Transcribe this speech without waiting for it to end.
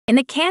In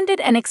a candid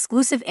and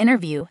exclusive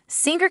interview,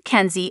 singer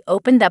Kenzie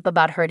opened up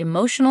about her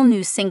emotional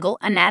new single,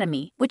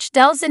 Anatomy, which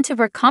delves into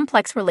her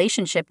complex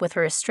relationship with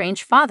her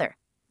estranged father.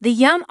 The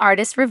young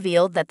artist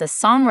revealed that the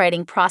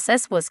songwriting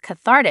process was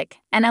cathartic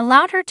and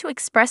allowed her to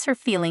express her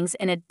feelings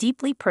in a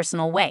deeply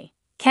personal way.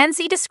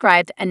 Kenzie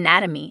described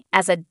Anatomy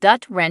as a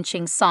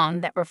gut-wrenching song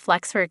that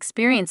reflects her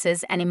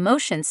experiences and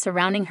emotions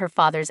surrounding her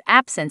father's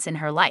absence in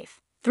her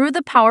life. Through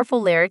the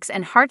powerful lyrics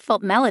and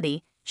heartfelt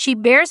melody, she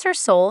bares her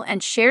soul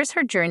and shares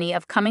her journey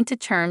of coming to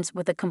terms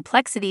with the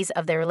complexities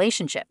of their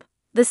relationship.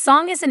 The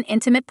song is an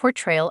intimate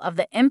portrayal of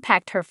the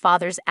impact her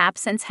father's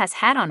absence has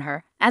had on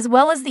her, as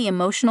well as the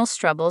emotional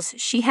struggles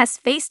she has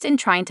faced in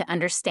trying to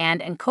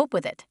understand and cope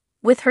with it.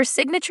 With her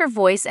signature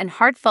voice and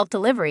heartfelt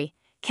delivery,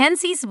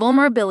 Kenzie's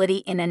vulnerability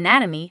in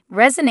Anatomy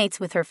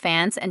resonates with her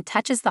fans and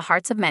touches the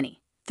hearts of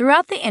many.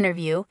 Throughout the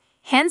interview,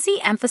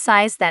 Kenzie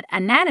emphasized that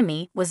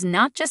Anatomy was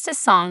not just a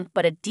song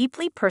but a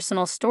deeply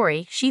personal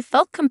story she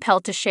felt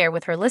compelled to share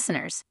with her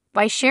listeners.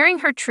 By sharing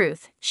her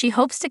truth, she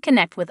hopes to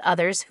connect with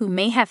others who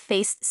may have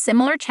faced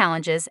similar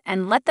challenges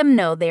and let them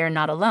know they are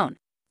not alone.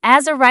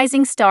 As a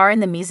rising star in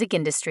the music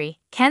industry,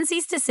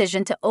 Kenzie's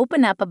decision to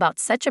open up about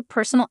such a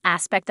personal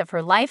aspect of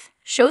her life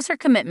shows her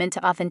commitment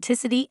to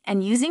authenticity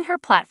and using her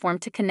platform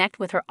to connect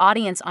with her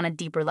audience on a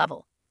deeper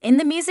level. In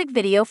the music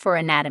video for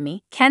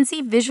Anatomy,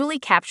 Kenzie visually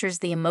captures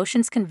the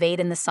emotions conveyed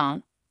in the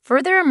song,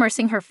 further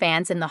immersing her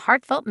fans in the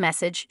heartfelt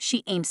message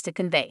she aims to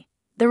convey.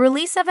 The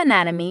release of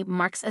Anatomy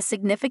marks a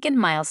significant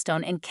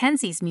milestone in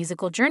Kenzie's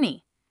musical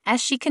journey, as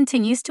she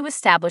continues to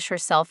establish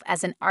herself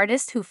as an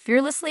artist who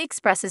fearlessly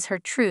expresses her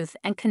truth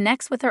and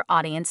connects with her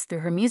audience through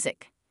her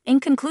music.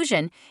 In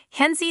conclusion,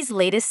 Kenzie's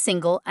latest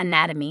single,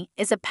 Anatomy,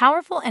 is a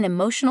powerful and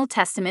emotional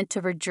testament to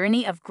her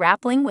journey of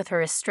grappling with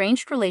her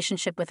estranged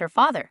relationship with her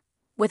father.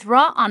 With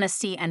raw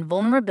honesty and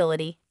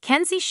vulnerability,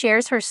 Kenzie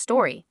shares her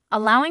story,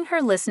 allowing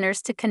her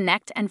listeners to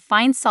connect and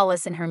find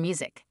solace in her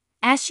music.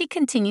 As she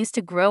continues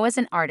to grow as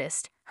an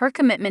artist, her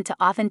commitment to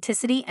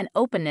authenticity and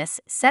openness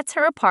sets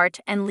her apart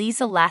and leaves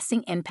a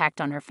lasting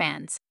impact on her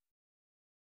fans.